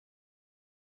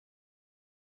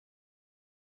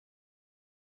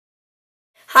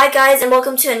Hi guys, and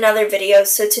welcome to another video.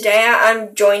 So today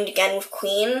I'm joined again with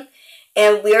Queen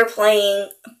and we are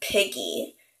playing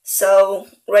Piggy. So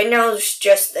right now it's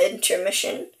just the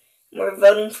intermission. We're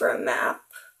voting for a map.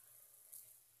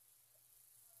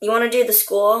 You want to do the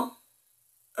school?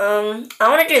 I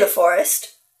want to do the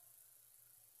forest.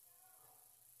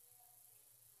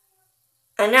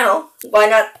 I know. Why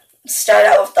not start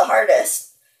out with the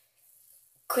hardest?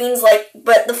 Queen's like,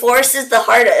 but the forest is the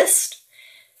hardest.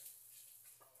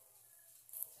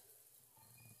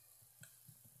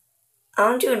 I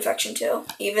want to do infection too,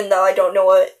 even though I don't know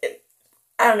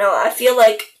I don't know. I feel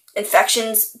like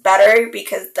infection's better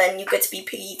because then you get to be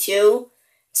Piggy too,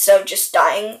 instead of just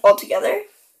dying altogether.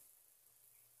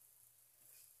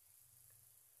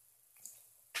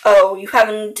 Oh,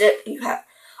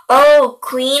 Oh,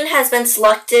 Queen has been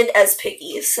selected as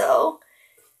Piggy, so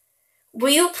will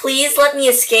you please let me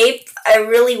escape? I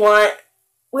really want.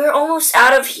 We're almost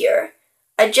out of here.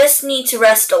 I just need to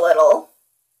rest a little.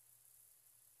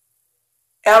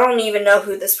 I don't even know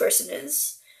who this person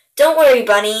is. Don't worry,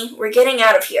 Bunny. We're getting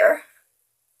out of here.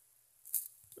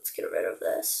 Let's get rid of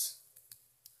this.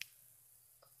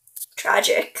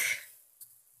 Tragic.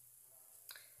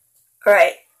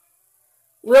 Alright.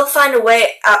 We'll find a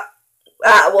way out.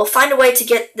 We'll find a way to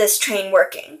get this train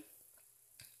working.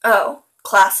 Oh,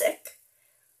 classic.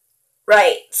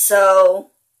 Right, so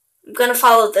I'm gonna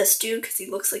follow this dude because he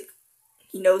looks like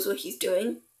he knows what he's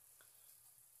doing.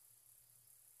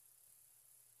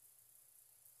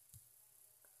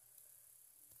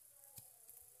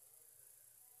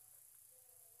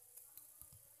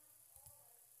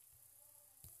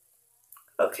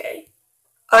 Okay.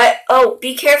 Oh,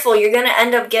 be careful, you're gonna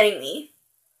end up getting me.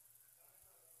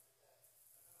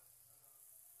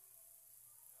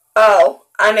 Oh,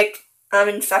 I'm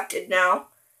infected now.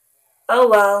 Oh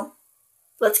well.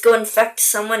 Let's go infect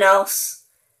someone else.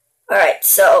 Alright,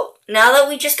 so now that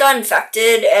we just got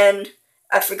infected and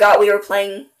I forgot we were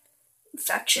playing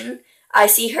infection, I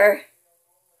see her.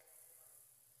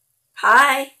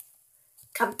 Hi.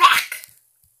 Come back.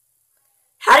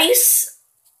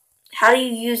 How do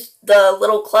you use the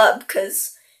little club?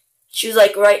 Because she was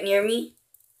like right near me.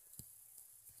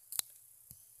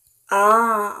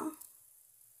 Ah.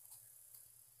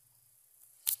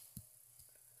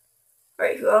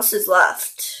 Alright, who else is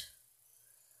left?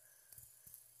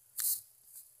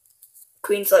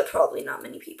 Queen's like probably not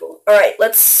many people. Alright,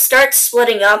 let's start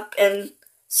splitting up and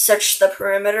search the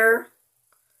perimeter.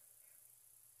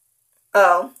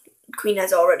 Oh, Queen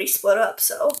has already split up,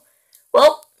 so.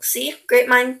 Well, see? Great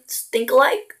minds think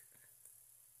alike.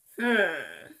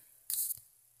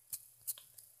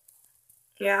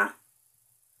 Yeah.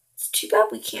 It's too bad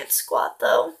we can't squat,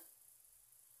 though.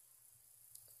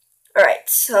 Alright,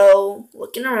 so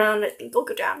looking around, I think I'll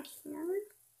go down here.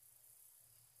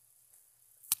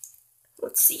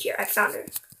 Let's see here. I found her.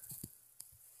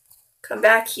 Come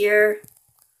back here.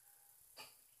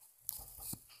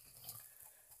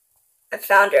 I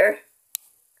found her.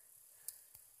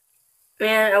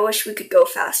 Man, I wish we could go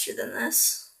faster than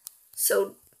this.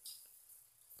 So,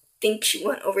 think she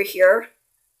went over here.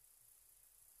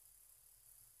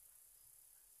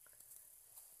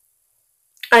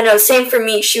 I know, same for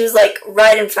me. She was like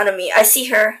right in front of me. I see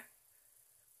her.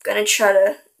 I'm gonna try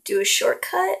to do a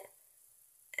shortcut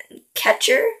and catch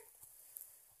her.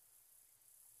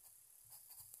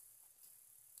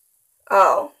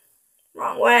 Oh,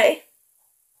 wrong way.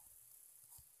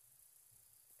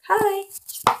 Hi.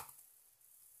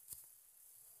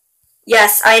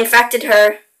 Yes, I infected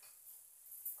her.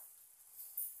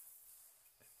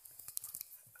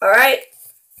 Alright.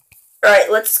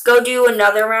 Alright, let's go do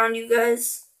another round, you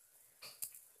guys.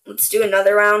 Let's do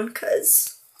another round,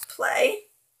 because play.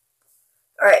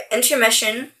 Alright,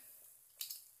 intermission.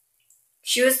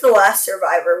 She was the last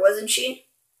survivor, wasn't she?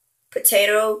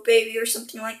 Potato baby or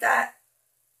something like that.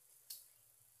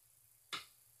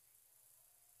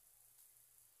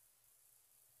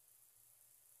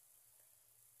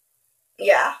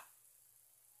 Yeah.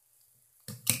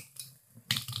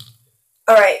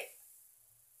 Alright.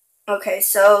 Okay,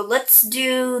 so let's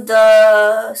do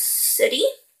the city.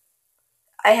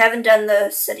 I haven't done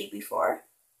the city before.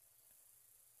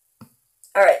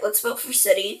 Alright, let's vote for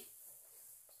city.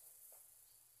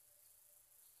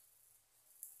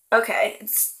 Okay,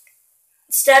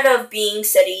 instead of being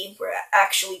city, we're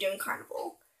actually doing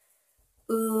carnival.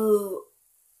 Ooh,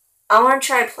 I want to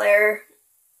try player.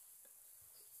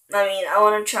 I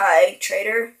want to try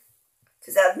trader,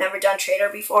 because I've never done trader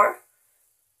before.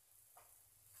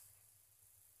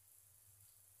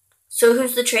 So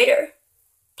who's the trader?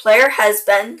 Player has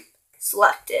been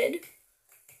selected.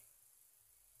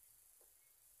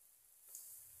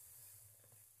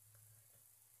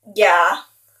 Yeah.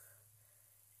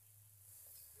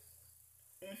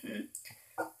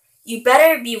 You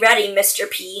better be ready, Mr.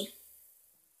 P.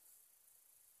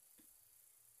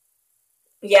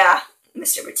 Yeah,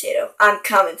 Mr. Potato. I'm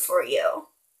coming for you.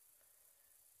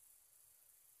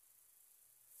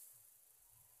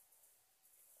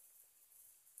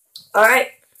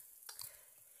 Alright.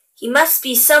 He must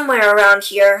be somewhere around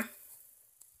here.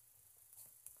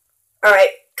 Alright,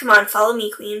 come on, follow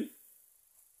me, Queen.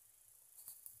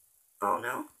 Oh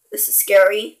no, this is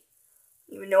scary.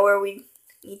 I don't even know where we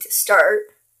need to start.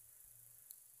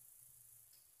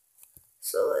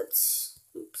 So let's,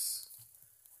 oops.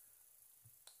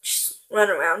 Just run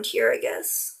around here, I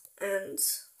guess. And,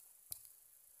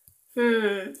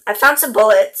 I found some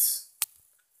bullets.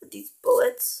 These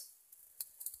bullets.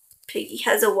 Piggy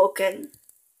has awoken.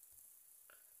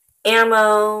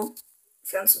 Ammo.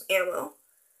 Found some ammo.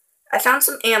 I found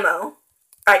some ammo.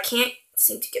 I can't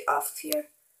seem to get off of here.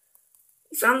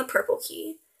 We found the purple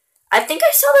key. I think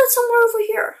I saw that somewhere over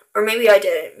here. Or maybe I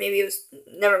didn't. Maybe it was,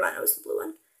 never mind, it was the blue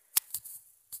one.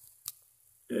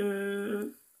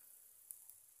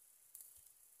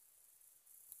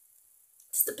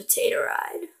 It's the potato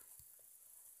ride.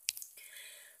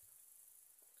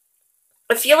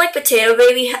 I feel like Potato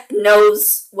Baby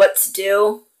knows what to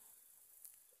do.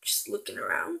 Just looking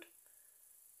around.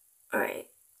 Alright.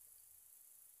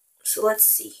 So let's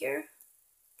see here.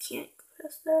 Can't go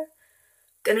past there.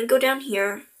 Gonna go down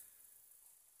here.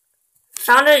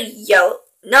 Found a yellow.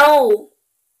 No!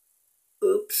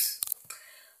 Oops.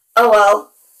 Oh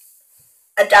well.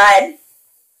 I died.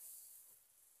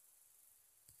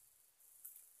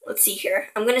 Let's see here.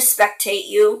 I'm gonna spectate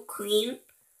you, Queen.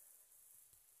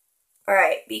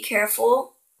 Alright, be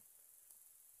careful.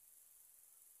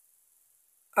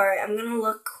 Alright, I'm gonna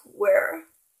look where.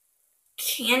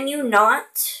 Can you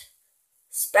not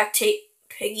spectate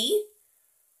Piggy?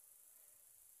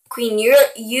 Queen,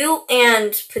 you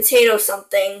and Potato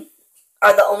something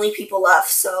are the only people left,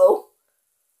 so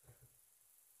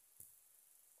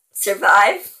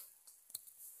survive.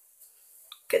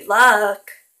 Good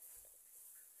luck.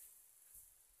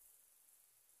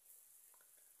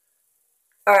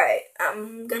 Alright,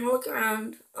 I'm gonna look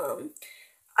around.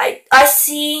 I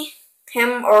see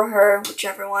him or her,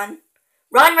 whichever one.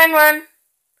 Run, run, run!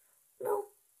 No.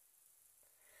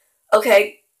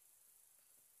 Okay.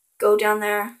 Go down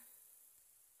there.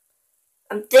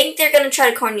 I think they're gonna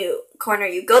try to corner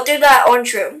you. Go through that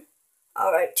orange room.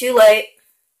 Alright, too late.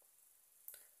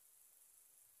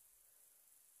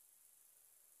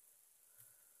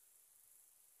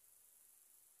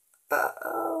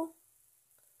 Uh-oh.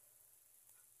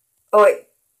 Oh wait.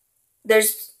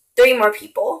 There's 3 more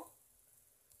people.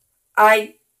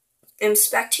 I am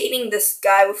spectating this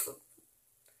guy with...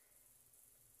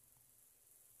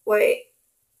 Wait.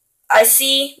 I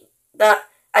see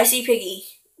Piggy.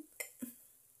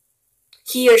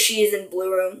 He or she is in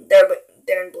blue room.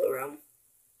 They're in blue room.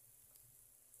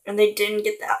 And they didn't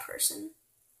get that person.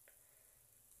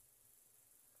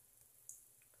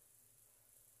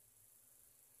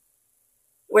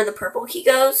 Where the purple key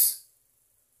goes?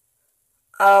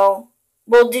 Oh.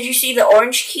 Well, did you see the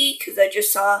orange key? Because I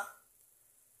just saw...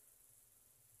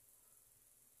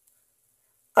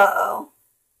 Uh-oh.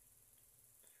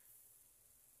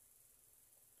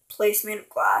 Place made of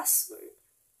glass.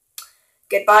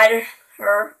 Goodbye to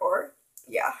her, or...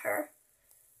 Yeah, her.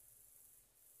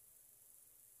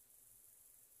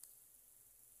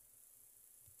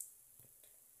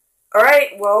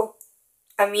 Alright, well...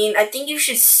 I mean, I think you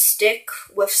should stick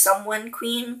with someone,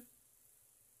 Queen.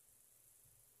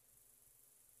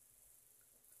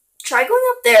 Try going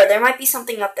up there. There might be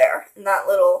something up there in that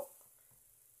little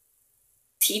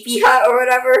teepee hut or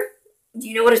whatever. Do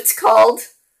you know what it's called?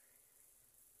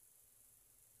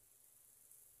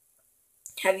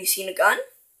 Have you seen a gun?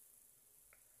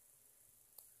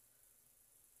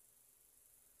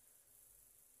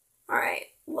 Alright,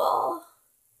 well...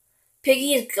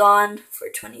 Piggy is gone for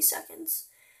 20 seconds.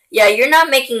 Yeah, you're not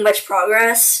making much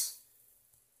progress.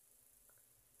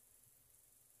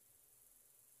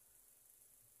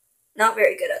 Not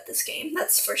very good at this game,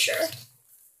 that's for sure.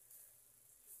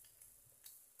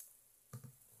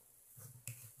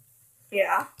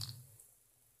 Yeah.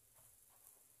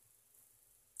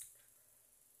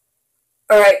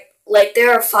 Alright, like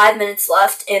there are 5 minutes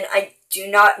left, and I do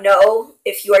not know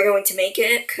if you are going to make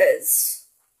it, because...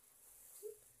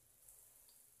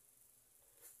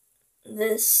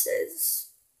 This is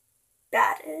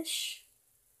badish.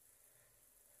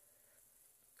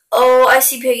 Oh, I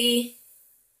see Piggy.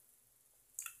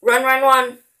 Run, run,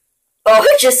 run. Oh,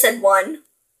 I just said one.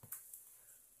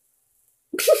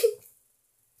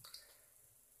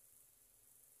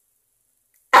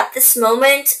 this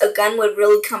moment, a gun would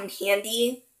really come in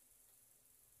handy.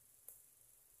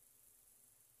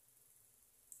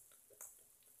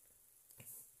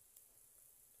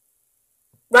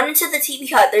 Run into the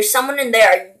TV hut. There's someone in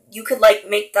there. You could, like,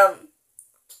 make them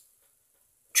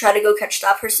try to go catch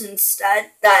that person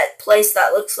instead. That place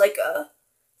that looks like a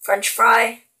French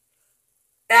fry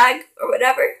bag or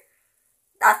whatever.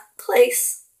 That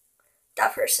place.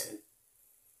 That person.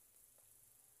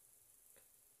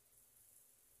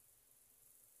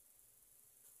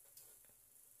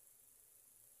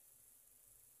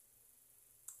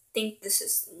 Think this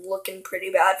is looking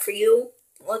pretty bad for you.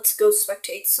 Let's go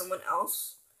spectate someone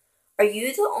else. Are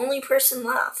you the only person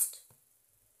left?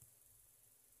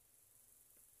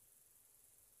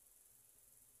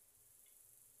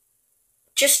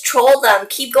 Just troll them.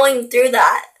 Keep going through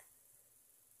that.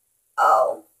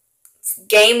 Oh. It's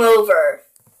game over.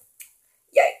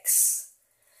 Yikes.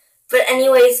 But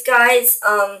anyways, guys,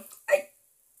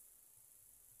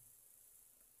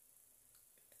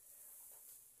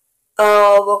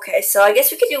 Oh, okay, so I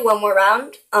guess we could do one more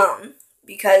round,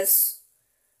 because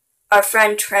our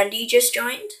friend Trendy just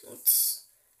joined.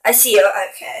 I see you.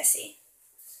 Okay, I see.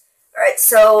 Alright,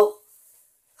 so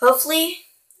hopefully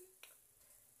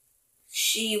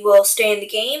she will stay in the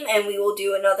game and we will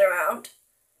do another round.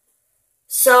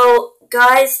 So,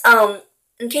 guys,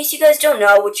 in case you guys don't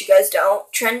know, which you guys don't,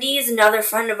 Trendy is another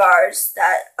friend of ours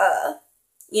that,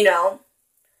 you know,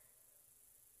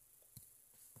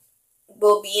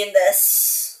 will be in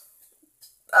this,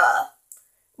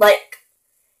 like,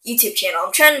 YouTube channel.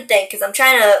 I'm trying to think, because I'm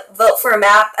trying to vote for a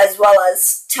map as well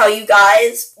as tell you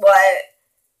guys what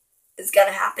is going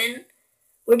to happen.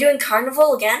 We're doing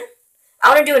Carnival again. I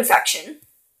want to do Infection.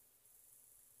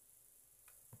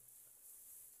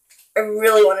 I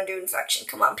really want to do Infection.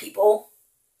 Come on, people.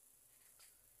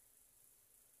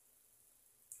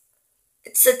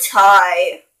 It's a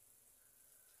tie.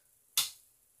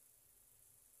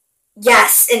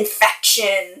 Yes,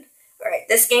 Infection. Alright,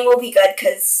 this game will be good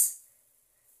because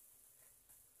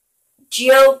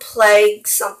Geoplague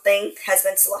something has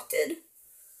been selected.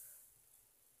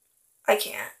 I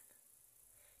can't.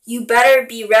 You better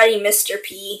be ready, Mr.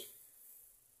 P.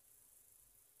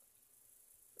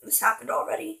 This happened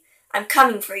already. I'm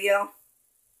coming for you.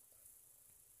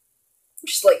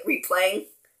 Just like replaying.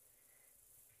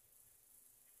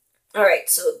 Alright,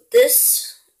 so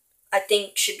this, I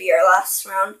think, should be our last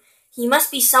round. He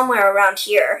must be somewhere around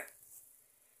here.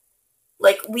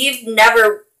 Like, we've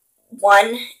never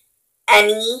won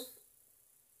any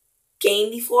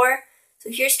game before. So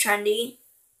here's Trendy.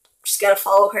 Just gotta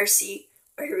follow her, see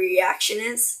what her reaction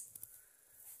is.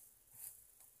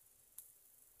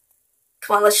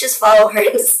 Come on, let's just follow her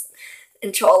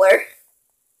and troll her.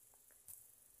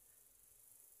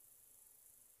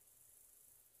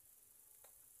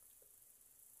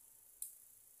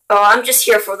 Oh, I'm just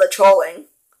here for the trolling.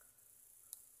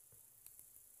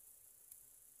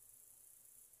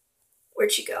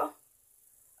 Where'd she go?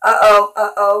 Uh-oh,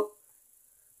 uh-oh.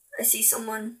 I see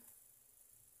someone.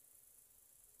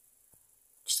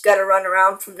 Just gotta run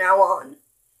around from now on.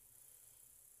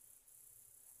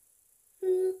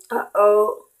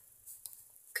 Uh-oh.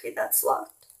 Okay, that's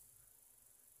locked.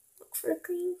 Look for a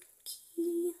green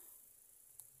key.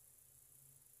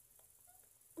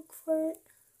 Look for it.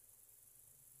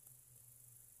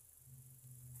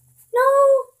 No!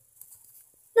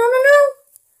 No, no, no!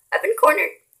 I've been cornered.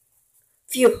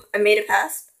 Phew, I made it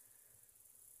past.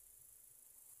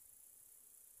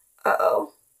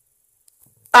 Uh-oh.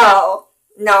 Oh,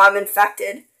 no, I'm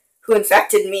infected. Who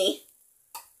infected me?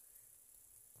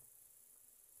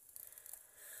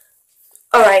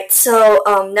 Alright, so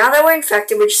now that we're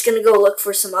infected, we're just going to go look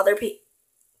for some other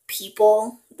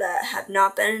people that have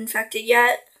not been infected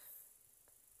yet.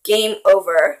 Game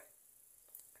over.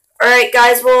 Alright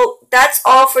guys, well, that's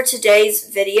all for today's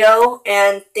video,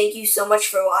 and thank you so much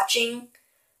for watching.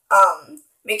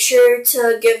 Make sure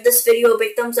to give this video a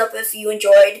big thumbs up if you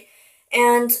enjoyed.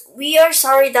 And we are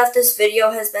sorry that this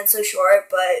video has been so short,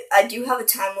 but I do have a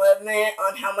time limit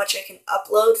on how much I can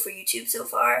upload for YouTube so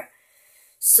far.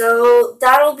 So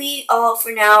that'll be all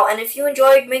for now, and if you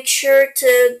enjoyed, make sure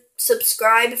to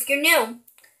subscribe if you're new.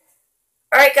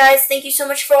 Alright guys, thank you so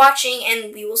much for watching,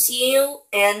 and we will see you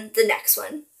in the next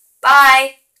one.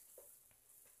 Bye!